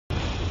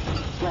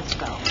let's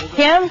go.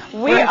 Kim,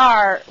 we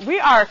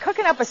are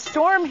cooking up a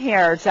storm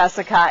here,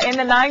 Jessica. In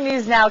the 9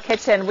 News Now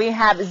kitchen, we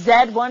have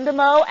Zed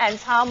Wondamo and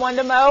Tom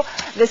Wondamo,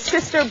 the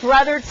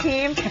sister-brother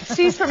team.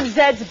 She's from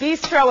Zed's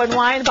Bistro and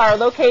Wine Bar,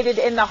 located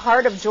in the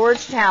heart of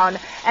Georgetown.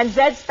 And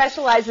Zed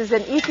specializes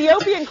in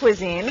Ethiopian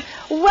cuisine.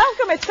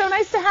 Welcome. It's so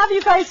nice to have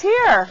you guys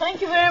here.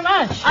 Thank you very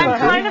much. I'm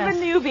kind of a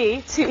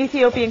newbie to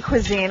Ethiopian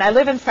cuisine. I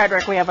live in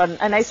Frederick. We have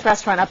a nice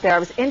restaurant up there. I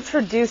was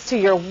introduced to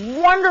your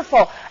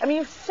wonderful, you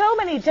have so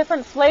many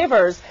different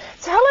flavors.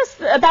 Tell us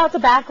about the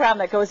background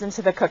that goes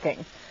into the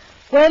cooking.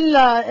 Well,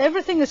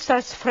 everything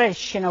starts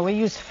fresh. We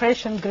use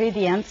fresh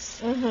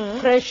ingredients,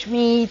 fresh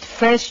meat,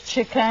 fresh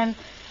chicken.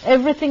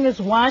 Everything is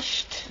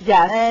washed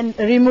and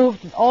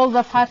removed. All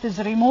the fat is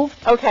removed.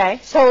 Okay.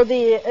 So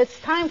it's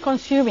time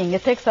consuming.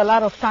 It takes a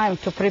lot of time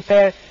to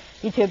prepare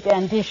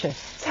Ethiopian dishes.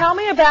 Tell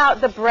me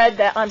about the bread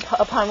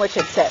upon which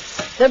it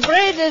sits. The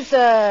bread is,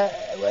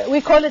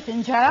 we call it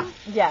injera.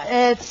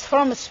 Yes. It's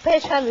from a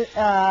special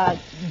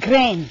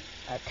grain,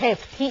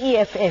 teff,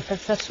 T-E-F-F.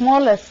 It's the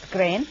smallest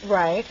grain.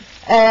 Right.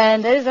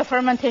 And there is a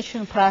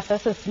fermentation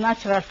process. It's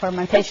natural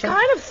fermentation. It's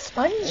kind of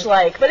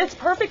sponge-like, but it's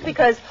perfect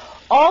because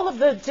all of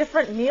the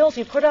different meals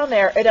you put on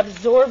there, it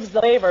absorbs the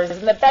flavors.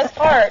 And the best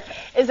part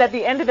is at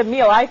the end of the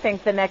meal, I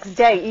think, the next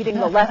day, eating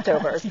the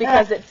leftovers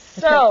because it's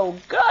so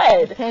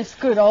good. It tastes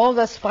good. All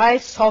the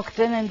spice soaked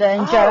in the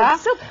injera.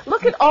 So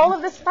look at all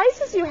of the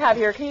spices you have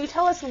here. Can you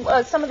tell us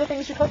some of the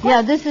things you cook with?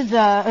 Yeah, this is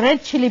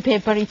red chili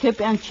pepper,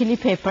 Ethiopian chili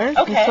pepper.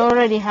 Okay. It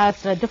already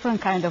has different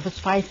kind of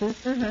spices.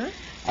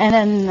 And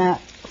then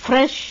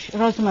fresh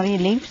rosemary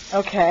leaves.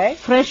 Okay.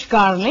 Fresh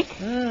garlic.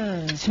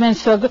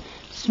 Smells so good.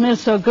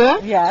 Smells so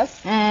good. Yes.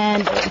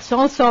 And it's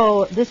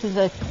also, this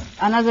is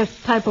another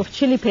type of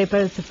chili pepper.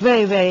 It's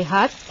very, very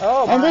hot.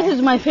 Oh, and this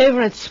is my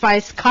favorite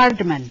spice,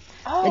 cardamom.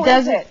 Oh,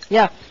 is it?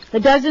 Yeah.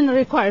 It doesn't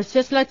require, it's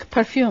just like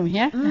perfume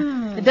here.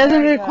 It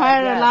doesn't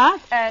require a lot.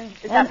 And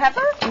is that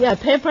pepper? Yeah,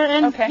 pepper.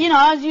 And,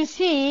 as you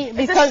see,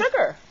 because... Is this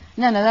sugar?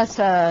 No, that's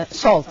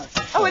salt.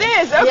 Oh, it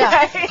is? Okay.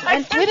 Yeah.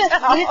 And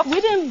we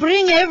didn't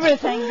bring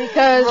everything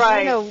because,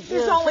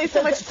 there's only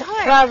so much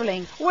time.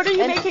 Traveling. What are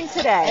you making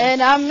today?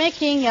 And I'm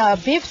making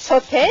beef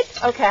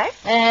sauteed. Okay.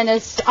 And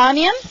it's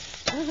onion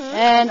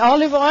and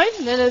olive oil,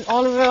 little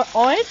olive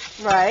oil.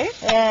 Right.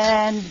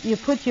 And you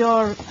put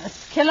your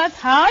skillet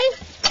high.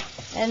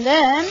 And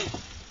then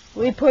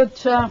we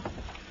put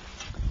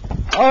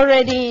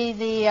already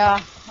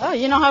the...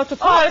 you know how to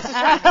cook. Oh, this is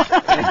right.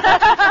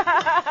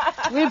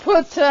 We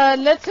put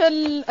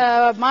little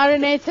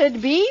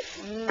marinated beef.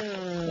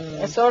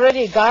 It's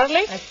already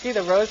garlic. I see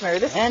the rosemary.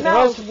 This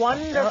smells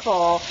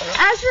wonderful.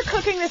 As you're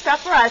cooking this up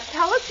for us,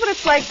 tell us what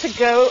it's like to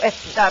go,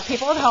 if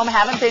people at home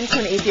haven't been to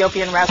an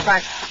Ethiopian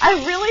restaurant.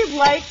 I really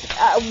liked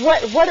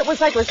what it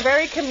was like. It was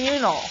very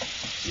communal.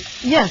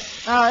 Yes.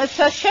 It's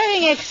a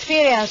sharing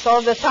experience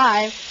all the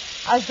time.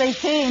 As they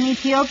say in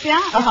Ethiopia,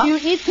 if you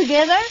eat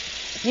together,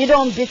 you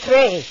don't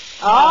betray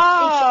each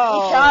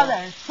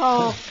other.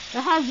 So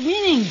it has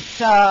meanings.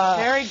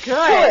 Very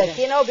good.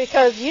 To it,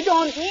 because you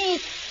don't eat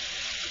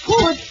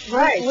food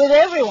with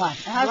everyone.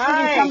 It has to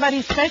be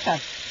somebody special.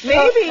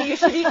 Maybe you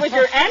should eat with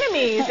your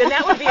enemies, and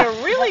that would be a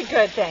really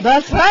good thing.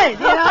 That's right.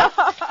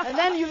 And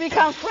then you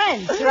become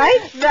friends,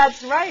 right?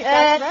 That's right.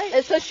 That's right.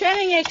 It's a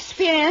sharing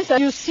experience.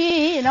 You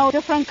see,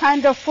 different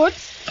kind of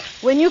foods.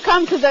 When you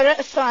come to the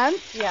restaurant,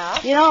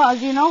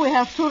 as you know, we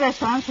have two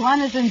restaurants.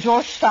 One is in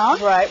Georgetown.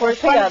 Right. Where's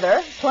the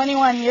other?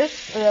 21 years.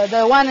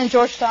 The one in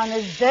Georgetown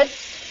is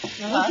Zed's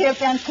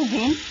Ethiopian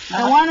cuisine.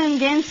 The one in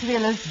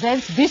Gainesville is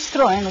Zed's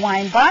Bistro and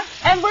Wine Bar.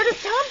 And where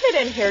does Tom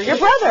fit in here? Your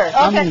brother.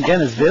 I'm in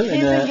Gainesville.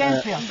 He's in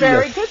Gainesville.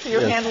 Very good. So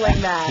you're handling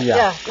that.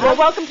 Yeah. Well,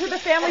 welcome to the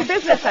family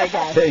business, I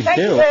guess. Thank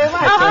you very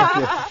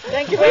much.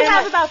 Thank you We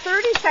have about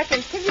 30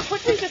 seconds. Can you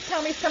quickly just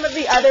tell me some of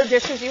the other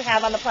dishes you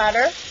have on the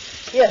platter?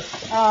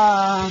 Yes.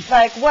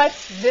 Like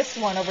what's this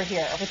one over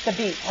here with the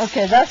beets?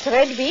 Okay, that's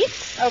red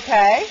beets.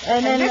 Okay.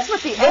 And then this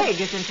with the egg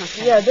is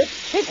interesting. Yeah,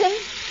 this chicken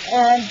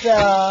and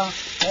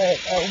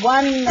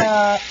one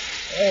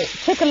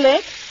chicken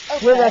leg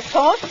with a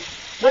sauce.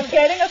 I'm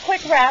getting a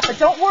quick wrap, but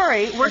don't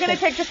worry. We're going to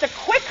take just a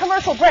quick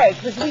commercial break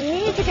because we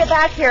need to get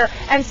back here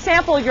and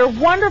sample your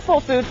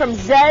wonderful food from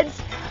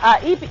Zed's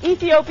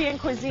Ethiopian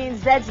cuisine,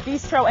 Zed's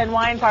Bistro and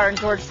Wine Bar in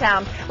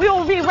Georgetown. We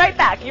will be right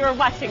back. You are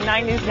watching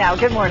 9 News Now.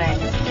 Good morning.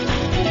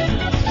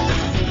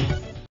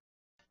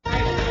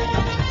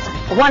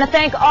 I want to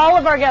thank all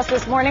of our guests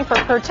this morning for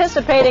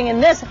participating in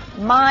this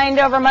Mind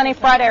Over Money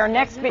Friday. Our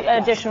next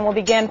edition will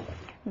begin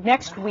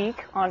next week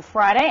on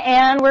Friday,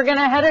 and we're going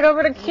to head it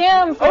over to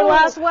Kim for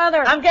last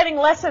weather. I'm getting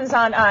lessons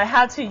on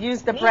how to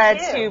use the bread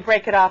to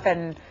break it off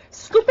and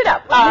scoop it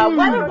up.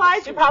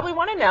 Weather-wise, you probably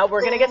want to know,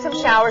 we're going to get some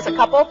showers, a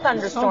couple of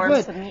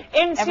thunderstorms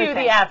into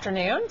the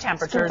afternoon.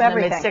 Temperatures in the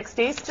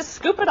mid-60s. Just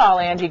scoop it all,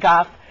 Angie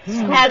Goff.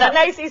 And a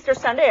nice Easter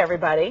Sunday,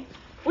 everybody.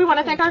 We want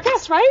to thank our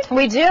guests, right?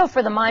 We do,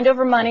 for the Mind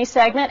Over Money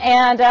segment,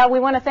 and we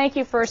want to thank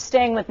you for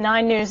staying with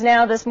 9 News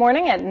Now this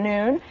morning at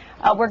noon.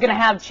 We're going to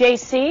have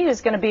JC,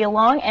 who's going to be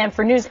along. And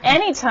for news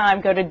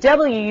anytime, go to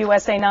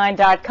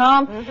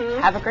WUSA9.com.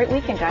 Have a great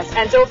weekend, guys.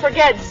 And don't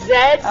forget,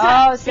 Zed's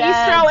Zed's.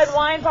 Bistro and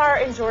Wine Bar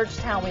in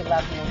Georgetown. We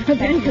love you.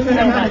 Thank you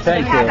very much.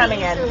 Thank you. For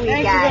coming in. Thank you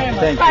very much.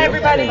 Thank Bye, you.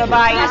 everybody.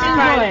 Bye-bye. Happy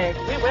Friday.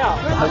 We will.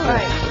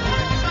 Okay.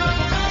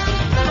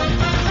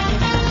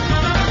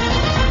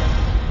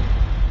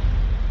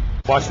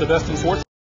 Watch the best in sports.